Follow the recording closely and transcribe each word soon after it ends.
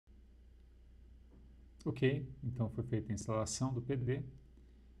Ok, então foi feita a instalação do PD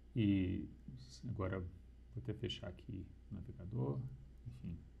e agora vou até fechar aqui o navegador,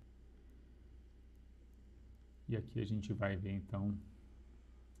 enfim. E aqui a gente vai ver então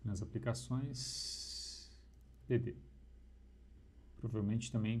nas aplicações PD.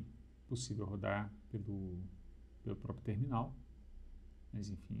 Provavelmente também possível rodar pelo próprio terminal, mas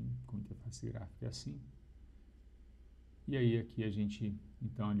enfim, com interface gráfica é assim. E aí aqui a gente,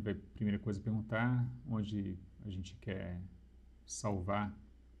 então ele vai, primeira coisa, perguntar onde a gente quer salvar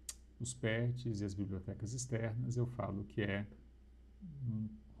os patches e as bibliotecas externas. Eu falo que é no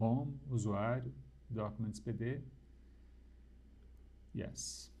Home, Usuário, Documents PD,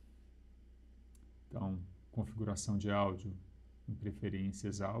 Yes. Então, configuração de áudio em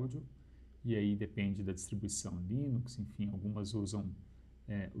preferências áudio, e aí depende da distribuição Linux, enfim, algumas usam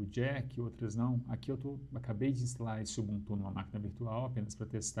o jack, outras não. Aqui acabei de instalar esse Ubuntu numa máquina virtual apenas para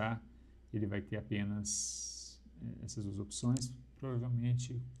testar, ele vai ter apenas essas duas opções,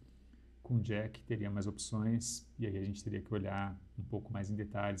 provavelmente com jack teria mais opções, e aí a gente teria que olhar um pouco mais em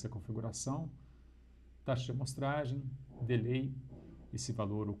detalhes a configuração, taxa de amostragem, delay, esse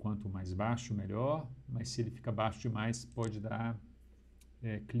valor o quanto mais baixo melhor, mas se ele fica baixo demais pode dar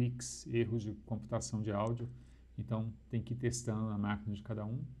cliques, erros de computação de áudio, então tem que ir testando na máquina de cada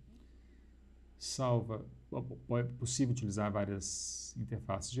um. Salva, é possível utilizar várias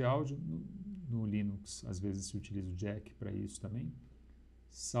interfaces de áudio, no Linux às vezes se utiliza o jack para isso também.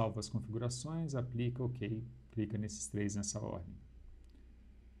 Salva as configurações, aplica OK, clica nesses três nessa ordem.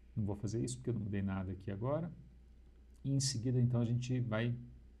 Não vou fazer isso porque eu não mudei nada aqui agora. E em seguida então a gente vai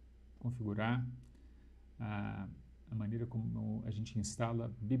configurar a maneira como a gente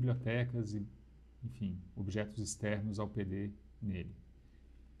instala bibliotecas e, enfim, objetos externos ao PD nele.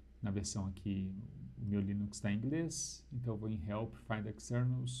 Na versão aqui, o meu Linux está em inglês, então eu vou em Help, Find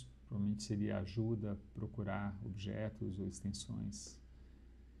Externals, provavelmente seria ajuda, procurar objetos ou extensões.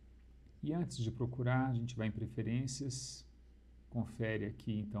 E antes de procurar, a gente vai em Preferências, confere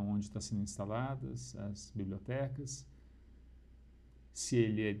aqui então onde estão sendo instaladas as bibliotecas, se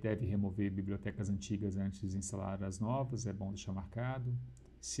ele deve remover bibliotecas antigas antes de instalar as novas, é bom deixar marcado.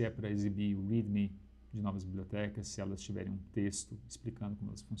 Se é para exibir o README de novas bibliotecas, se elas tiverem um texto explicando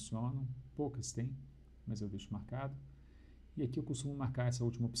como elas funcionam, poucas têm, mas eu deixo marcado. E aqui eu costumo marcar essa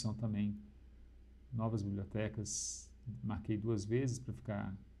última opção também, novas bibliotecas, marquei 2 vezes para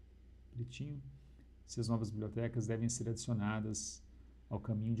ficar pretinho. Se as novas bibliotecas devem ser adicionadas ao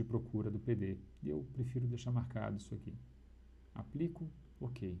caminho de procura do PD. E eu prefiro deixar marcado isso aqui. Aplico,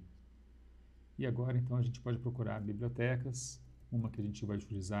 OK. E agora então a gente pode procurar bibliotecas. Uma que a gente vai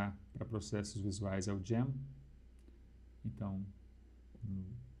utilizar para processos visuais é o Gem. Então,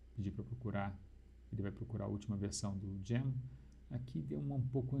 pedir para procurar, ele vai procurar a última versão do Gem. Aqui deu uma um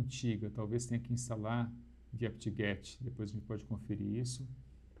pouco antiga, talvez tenha que instalar via apt-get, depois a gente pode conferir isso.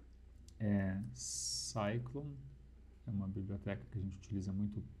 Cyclone é uma biblioteca que a gente utiliza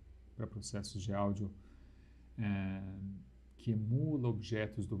muito para processos de áudio que emula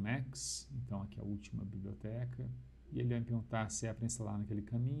objetos do Max, então aqui é a última biblioteca, e ele vai me perguntar se é para instalar naquele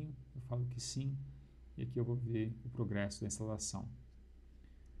caminho, eu falo que sim, e aqui eu vou ver o progresso da instalação.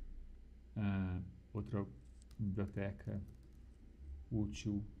 Outra biblioteca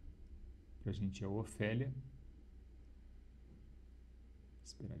útil para a gente é a Ofélia,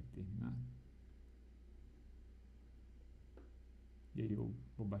 esperar ele terminar, e aí eu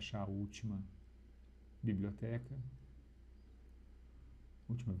vou baixar a última biblioteca,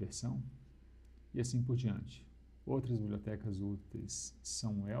 última versão, e assim por diante. Outras bibliotecas úteis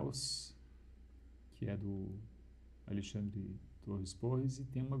são o Else, que é do Alexandre Torres Porres, e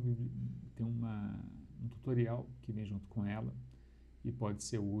tem um tutorial que vem junto com ela e pode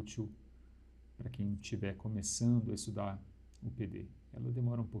ser útil para quem estiver começando a estudar o PD. Ela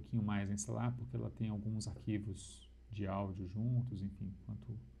demora um pouquinho mais a instalar porque ela tem alguns arquivos de áudio juntos, enfim,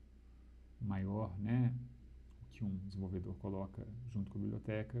 quanto maior, né, o que um desenvolvedor coloca junto com a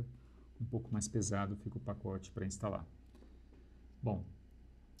biblioteca, um pouco mais pesado fica o pacote para instalar. Bom,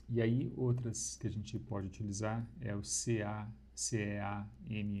 e aí outras que a gente pode utilizar é o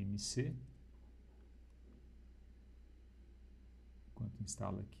CEAMMC. Enquanto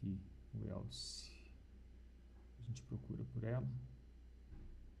instala aqui o else, a gente procura por ela.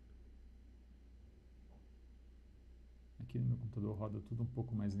 Aqui no meu computador roda tudo um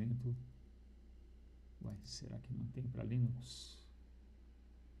pouco mais lento. Ué, será que não tem para Linux?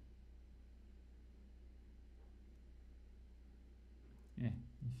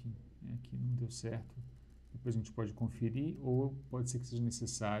 Enfim, aqui não deu certo. Depois a gente pode conferir ou pode ser que seja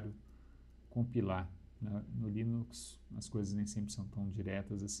necessário compilar. No Linux as coisas nem sempre são tão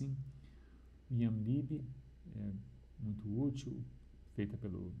diretas assim. YAMLib, é muito útil, feita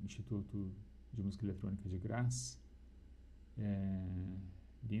pelo Instituto de Música Eletrônica de Graz.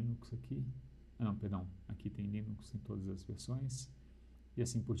 Linux aqui, não, perdão, aqui tem Linux em todas as versões, e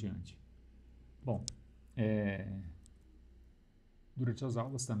assim por diante. Bom, durante as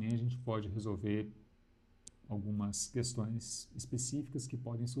aulas também a gente pode resolver algumas questões específicas que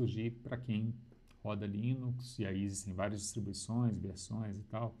podem surgir para quem roda Linux, e aí existem várias distribuições, versões e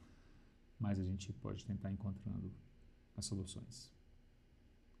tal, mas a gente pode tentar encontrando as soluções.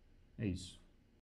 É isso.